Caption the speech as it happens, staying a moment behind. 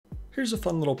Here's a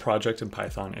fun little project in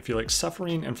Python if you like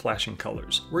suffering and flashing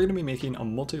colors. We're going to be making a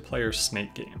multiplayer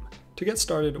snake game. To get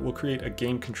started, we'll create a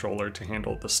game controller to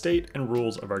handle the state and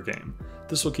rules of our game.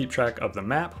 This will keep track of the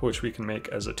map, which we can make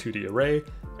as a 2D array,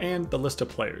 and the list of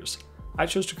players. I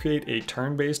chose to create a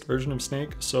turn-based version of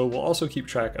Snake, so we'll also keep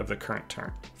track of the current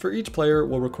turn. For each player,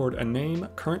 we'll record a name,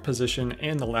 current position,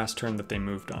 and the last turn that they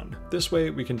moved on. This way,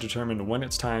 we can determine when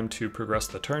it's time to progress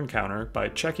the turn counter by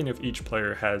checking if each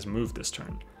player has moved this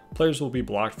turn. Players will be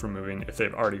blocked from moving if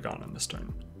they've already gone on this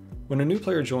turn. When a new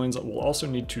player joins, we'll also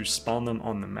need to spawn them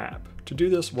on the map. To do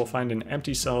this, we'll find an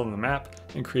empty cell on the map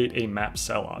and create a map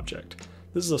cell object.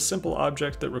 This is a simple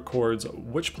object that records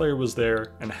which player was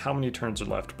there and how many turns are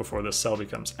left before this cell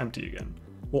becomes empty again.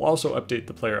 We'll also update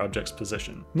the player object's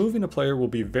position. Moving a player will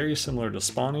be very similar to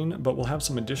spawning, but we'll have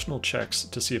some additional checks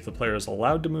to see if the player is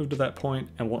allowed to move to that point,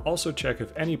 and we'll also check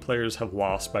if any players have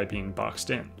lost by being boxed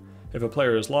in. If a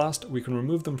player is lost, we can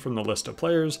remove them from the list of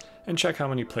players and check how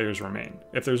many players remain.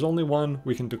 If there's only one,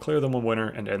 we can declare them a winner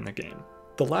and end the game.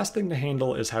 The last thing to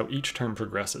handle is how each turn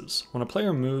progresses. When a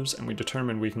player moves and we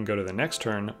determine we can go to the next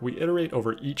turn, we iterate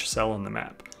over each cell on the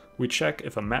map. We check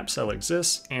if a map cell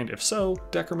exists, and if so,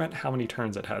 decrement how many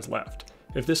turns it has left.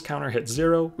 If this counter hits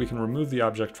 0, we can remove the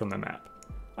object from the map.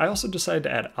 I also decided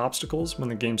to add obstacles when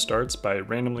the game starts by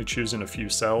randomly choosing a few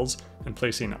cells and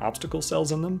placing obstacle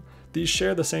cells in them. These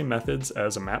share the same methods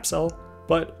as a map cell,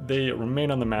 but they remain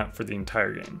on the map for the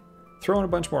entire game. Throw in a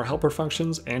bunch more helper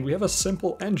functions and we have a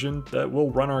simple engine that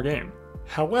will run our game.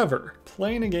 However,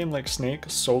 playing a game like Snake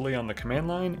solely on the command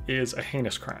line is a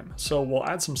heinous crime, so we'll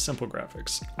add some simple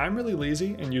graphics. I'm really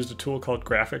lazy and used a tool called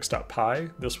graphics.py.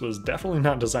 This was definitely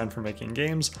not designed for making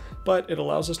games, but it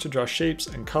allows us to draw shapes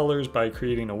and colors by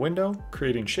creating a window,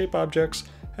 creating shape objects,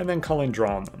 and then calling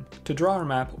draw on them. To draw our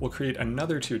map, we'll create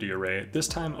another 2D array, this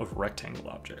time of rectangle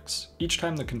objects. Each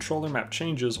time the controller map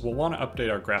changes, we'll want to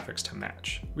update our graphics to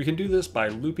match. We can do this by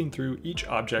looping through each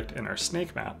object in our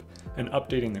Snake map and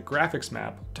updating the graphics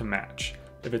map to match.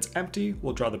 If it's empty,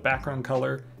 we'll draw the background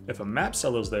color. If a map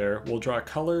cell is there, we'll draw a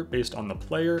color based on the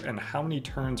player and how many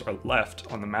turns are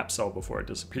left on the map cell before it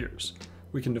disappears.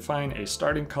 We can define a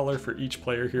starting color for each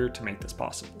player here to make this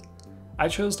possible. I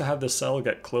chose to have this cell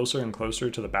get closer and closer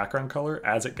to the background color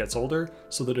as it gets older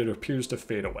so that it appears to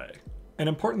fade away. An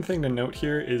important thing to note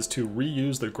here is to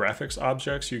reuse the graphics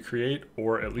objects you create,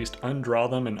 or at least undraw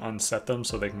them and unset them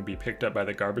so they can be picked up by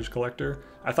the garbage collector.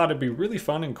 I thought it'd be really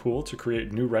fun and cool to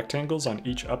create new rectangles on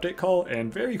each update call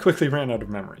and very quickly ran out of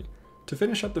memory. To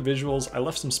finish up the visuals, I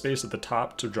left some space at the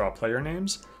top to draw player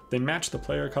names. They match the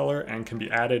player color and can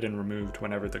be added and removed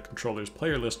whenever the controller's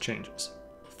player list changes.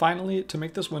 Finally, to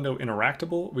make this window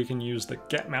interactable, we can use the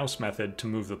getMouse method to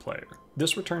move the player.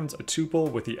 This returns a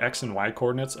tuple with the X and Y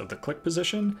coordinates of the click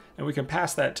position, and we can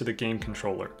pass that to the game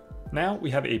controller. Now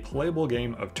we have a playable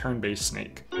game of turn-based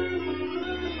Snake.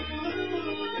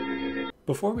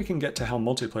 Before we can get to how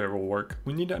multiplayer will work,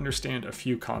 we need to understand a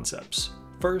few concepts.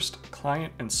 First,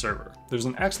 client and server. There's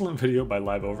an excellent video by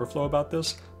Live Overflow about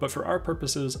this, but for our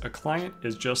purposes, a client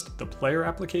is just the player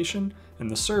application, and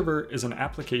the server is an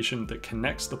application that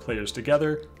connects the players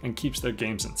together and keeps their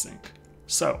games in sync.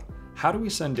 So, how do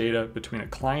we send data between a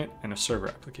client and a server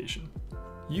application?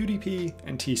 UDP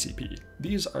and TCP.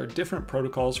 These are different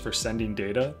protocols for sending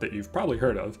data that you've probably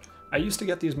heard of. I used to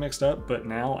get these mixed up, but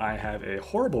now I have a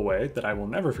horrible way that I will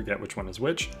never forget which one is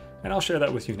which, and I'll share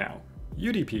that with you now.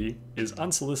 UDP is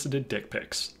unsolicited dick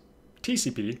pics.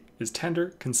 TCP is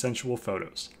tender, consensual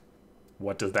photos.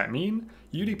 What does that mean?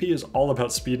 UDP is all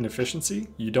about speed and efficiency.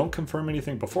 You don't confirm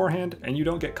anything beforehand, and you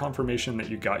don't get confirmation that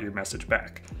you got your message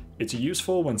back. It's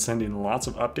useful when sending lots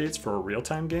of updates for a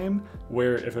real-time game,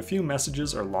 where if a few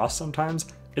messages are lost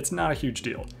sometimes, it's not a huge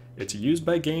deal. It's used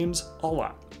by games a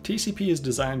lot. TCP is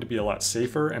designed to be a lot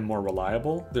safer and more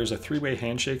reliable. There's a three-way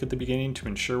handshake at the beginning to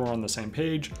ensure we're on the same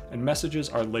page, and messages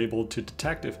are labeled to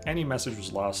detect if any message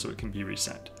was lost so it can be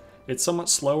resent. It's somewhat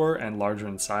slower and larger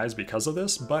in size because of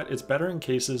this, but it's better in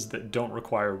cases that don't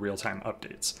require real-time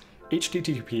updates.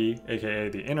 HTTP, aka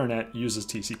the internet, uses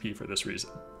TCP for this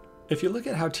reason. If you look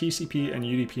at how TCP and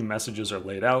UDP messages are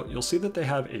laid out, you'll see that they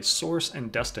have a source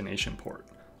and destination port.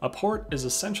 A port is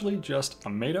essentially just a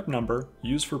made-up number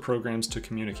used for programs to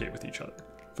communicate with each other.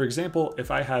 For example, if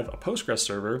I have a Postgres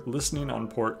server listening on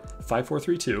port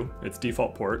 5432, its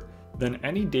default port, then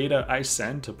any data I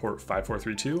send to port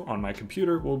 5432 on my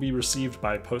computer will be received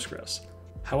by Postgres.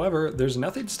 However, there's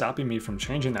nothing stopping me from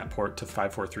changing that port to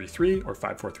 5433 or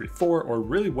 5434 or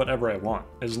really whatever I want.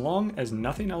 As long as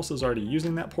nothing else is already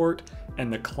using that port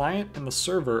and the client and the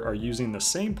server are using the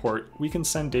same port, we can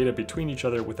send data between each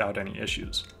other without any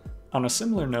issues. On a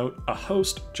similar note, a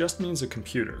host just means a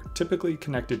computer, typically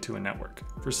connected to a network.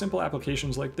 For simple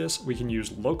applications like this, we can use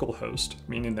localhost,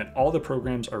 meaning that all the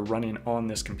programs are running on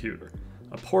this computer.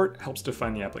 A port helps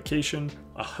define the application,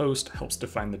 a host helps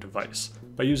define the device.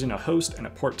 By using a host and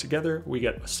a port together, we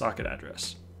get a socket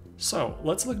address. So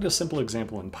let's look at a simple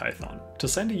example in Python. To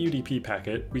send a UDP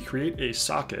packet, we create a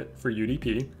socket for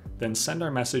UDP, then send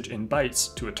our message in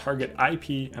bytes to a target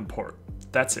IP and port.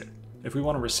 That's it. If we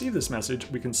want to receive this message,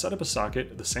 we can set up a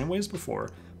socket the same way as before,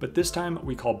 but this time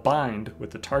we call bind with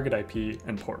the target IP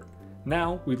and port.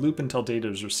 Now we loop until data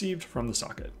is received from the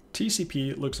socket.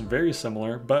 TCP looks very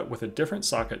similar, but with a different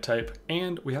socket type,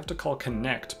 and we have to call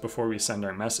connect before we send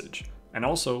our message. And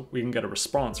also, we can get a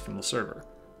response from the server.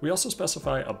 We also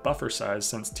specify a buffer size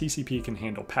since TCP can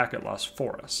handle packet loss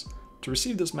for us. To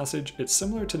receive this message, it's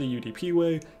similar to the UDP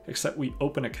way, except we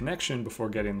open a connection before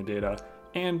getting the data,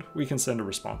 and we can send a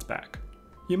response back.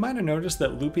 You might have noticed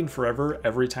that looping forever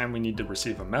every time we need to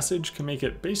receive a message can make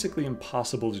it basically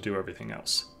impossible to do everything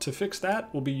else. To fix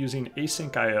that, we'll be using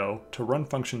asyncio to run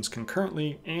functions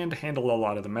concurrently and handle a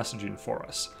lot of the messaging for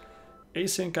us.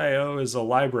 Asyncio is a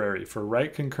library for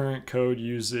write concurrent code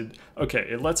usage. Okay,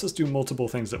 it lets us do multiple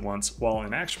things at once, while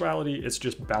in actuality it's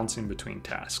just bouncing between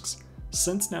tasks.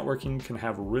 Since networking can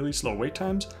have really slow wait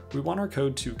times, we want our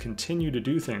code to continue to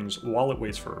do things while it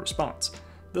waits for a response.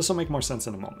 This will make more sense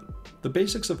in a moment. The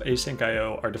basics of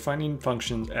asyncio are defining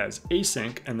functions as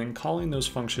async and then calling those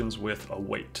functions with a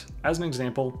wait. As an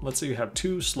example, let's say you have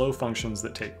two slow functions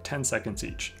that take 10 seconds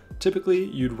each. Typically,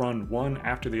 you'd run one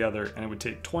after the other and it would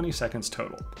take 20 seconds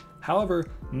total. However,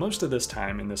 most of this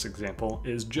time in this example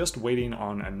is just waiting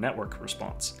on a network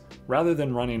response. Rather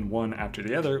than running one after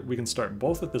the other, we can start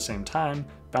both at the same time,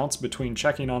 bounce between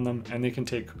checking on them, and they can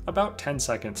take about 10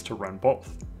 seconds to run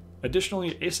both.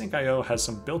 Additionally, asyncio has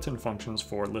some built-in functions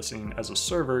for listening as a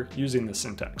server using the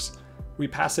syntax. We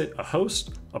pass it a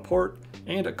host, a port,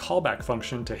 and a callback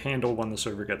function to handle when the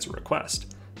server gets a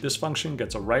request. This function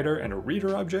gets a writer and a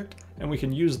reader object, and we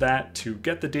can use that to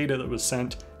get the data that was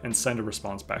sent and send a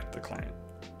response back to the client.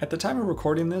 At the time of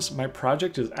recording this, my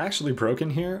project is actually broken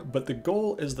here, but the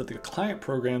goal is that the client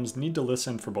programs need to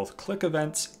listen for both click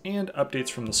events and updates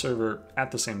from the server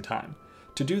at the same time.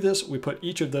 To do this, we put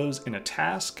each of those in a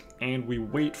task, and we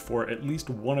wait for at least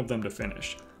one of them to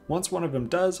finish. Once one of them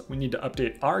does, we need to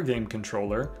update our game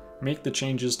controller, make the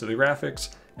changes to the graphics,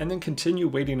 and then continue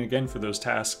waiting again for those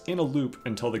tasks in a loop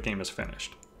until the game is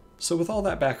finished. So with all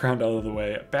that background out of the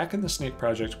way, back in the Snake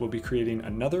project, we'll be creating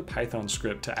another Python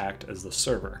script to act as the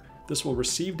server. This will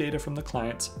receive data from the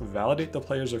clients, validate the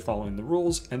players are following the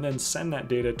rules, and then send that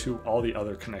data to all the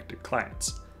other connected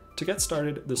clients. To get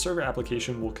started, the server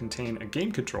application will contain a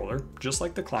game controller, just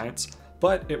like the clients,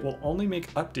 but it will only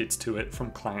make updates to it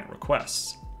from client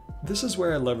requests. This is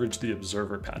where I leverage the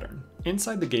observer pattern.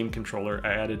 Inside the game controller, I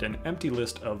added an empty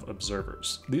list of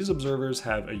observers. These observers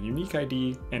have a unique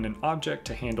ID and an object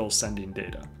to handle sending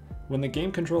data. When the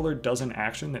game controller does an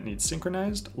action that needs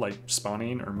synchronized, like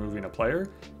spawning or moving a player,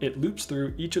 it loops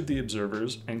through each of the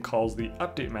observers and calls the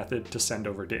update method to send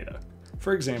over data.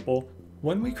 For example,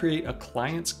 when we create a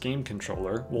client's game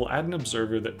controller, we'll add an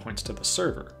observer that points to the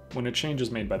server. When a change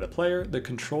is made by the player, the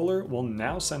controller will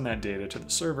now send that data to the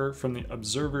server from the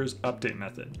observer's update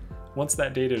method. Once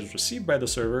that data is received by the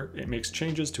server, it makes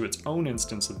changes to its own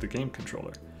instance of the game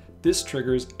controller. This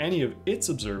triggers any of its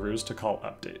observers to call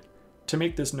update. To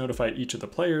make this notify each of the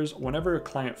players, whenever a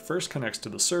client first connects to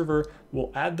the server,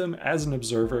 we'll add them as an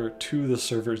observer to the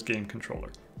server's game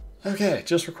controller. Okay,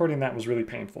 just recording that was really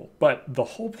painful, but the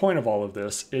whole point of all of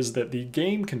this is that the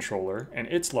game controller and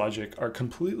its logic are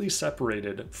completely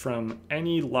separated from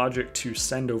any logic to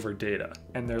send over data,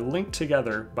 and they're linked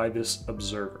together by this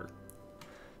observer.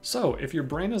 So if your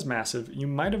brain is massive, you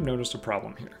might have noticed a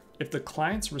problem here. If the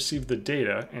clients receive the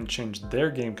data and change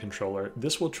their game controller,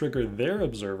 this will trigger their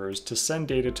observers to send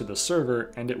data to the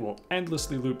server, and it will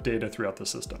endlessly loop data throughout the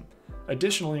system.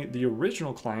 Additionally, the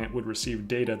original client would receive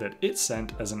data that it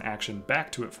sent as an action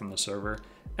back to it from the server,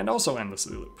 and also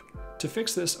endlessly loop. To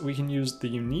fix this, we can use the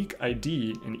unique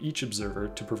ID in each observer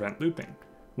to prevent looping.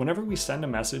 Whenever we send a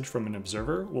message from an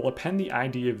observer, we'll append the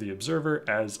ID of the observer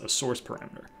as a source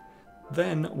parameter.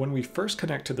 Then, when we first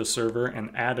connect to the server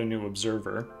and add a new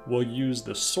observer, we'll use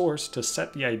the source to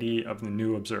set the ID of the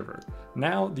new observer.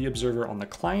 Now, the observer on the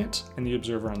client and the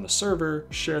observer on the server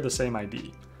share the same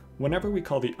ID. Whenever we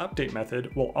call the update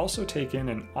method, we'll also take in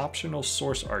an optional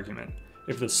source argument.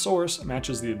 If the source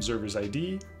matches the observer's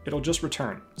ID, it'll just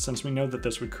return, since we know that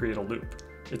this would create a loop.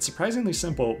 It's surprisingly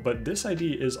simple, but this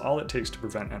ID is all it takes to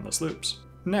prevent endless loops.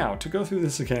 Now, to go through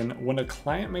this again, when a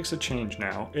client makes a change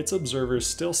now, its observers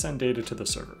still send data to the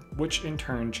server, which in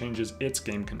turn changes its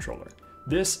game controller.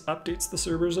 This updates the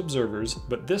server's observers,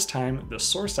 but this time the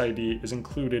source ID is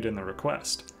included in the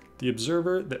request. The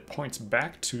observer that points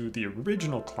back to the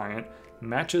original client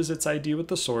matches its ID with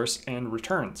the source and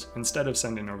returns, instead of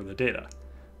sending over the data.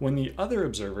 When the other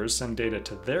observers send data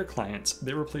to their clients,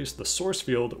 they replace the source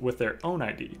field with their own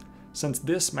ID. Since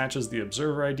this matches the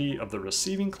observer ID of the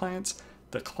receiving clients,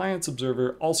 the client's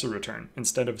observer also return,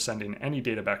 instead of sending any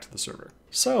data back to the server.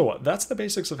 So that's the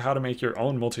basics of how to make your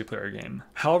own multiplayer game.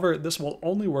 However, this will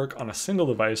only work on a single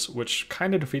device, which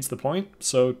kind of defeats the point.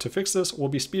 So to fix this, we'll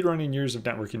be speedrunning years of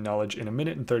networking knowledge in 1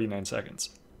 minute and 39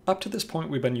 seconds. Up to this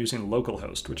point, we've been using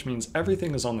localhost, which means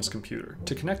everything is on this computer.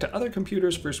 To connect to other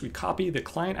computers, first we copy the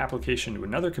client application to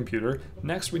another computer.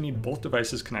 Next, we need both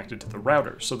devices connected to the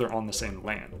router, so they're on the same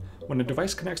LAN. When a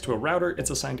device connects to a router,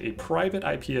 it's assigned a private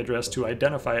IP address to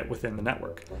identify it within the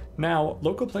network. Now,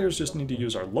 local players just need to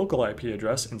use our local IP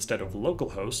address instead of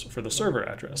localhost for the server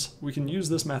address. We can use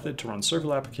this method to run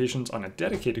server applications on a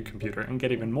dedicated computer and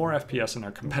get even more FPS in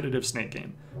our competitive Snake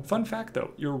game. Fun fact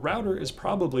though, your router is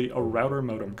probably a router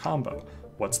modem combo.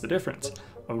 What's the difference?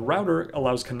 A router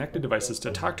allows connected devices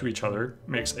to talk to each other,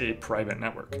 makes a private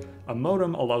network. A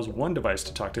modem allows one device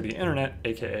to talk to the internet,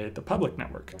 aka the public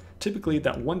network. Typically,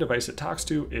 that one device it talks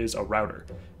to is a router.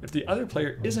 If the other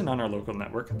player isn't on our local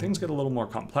network, things get a little more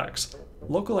complex.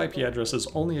 Local IP addresses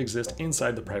only exist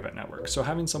inside the private network, so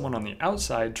having someone on the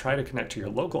outside try to connect to your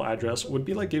local address would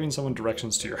be like giving someone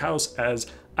directions to your house as,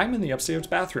 I'm in the upstairs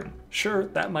bathroom. Sure,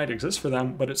 that might exist for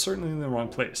them, but it's certainly in the wrong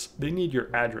place. They need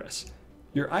your address.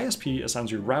 Your ISP assigns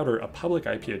your router a public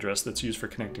IP address that's used for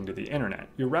connecting to the internet.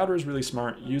 Your router is really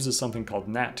smart, uses something called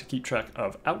NAT to keep track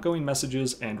of outgoing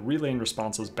messages and relaying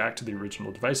responses back to the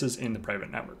original devices in the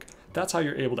private network. That's how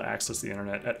you're able to access the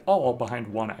internet at all behind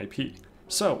one IP.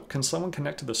 So, can someone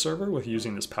connect to the server with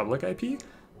using this public IP?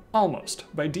 Almost.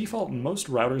 By default, most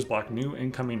routers block new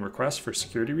incoming requests for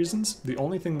security reasons. The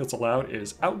only thing that's allowed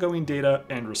is outgoing data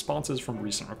and responses from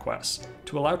recent requests.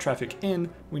 To allow traffic in,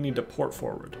 we need to port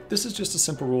forward. This is just a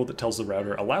simple rule that tells the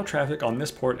router, allow traffic on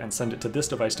this port and send it to this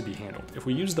device to be handled. If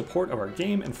we use the port of our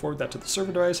game and forward that to the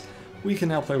server device, we can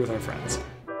now play with our friends.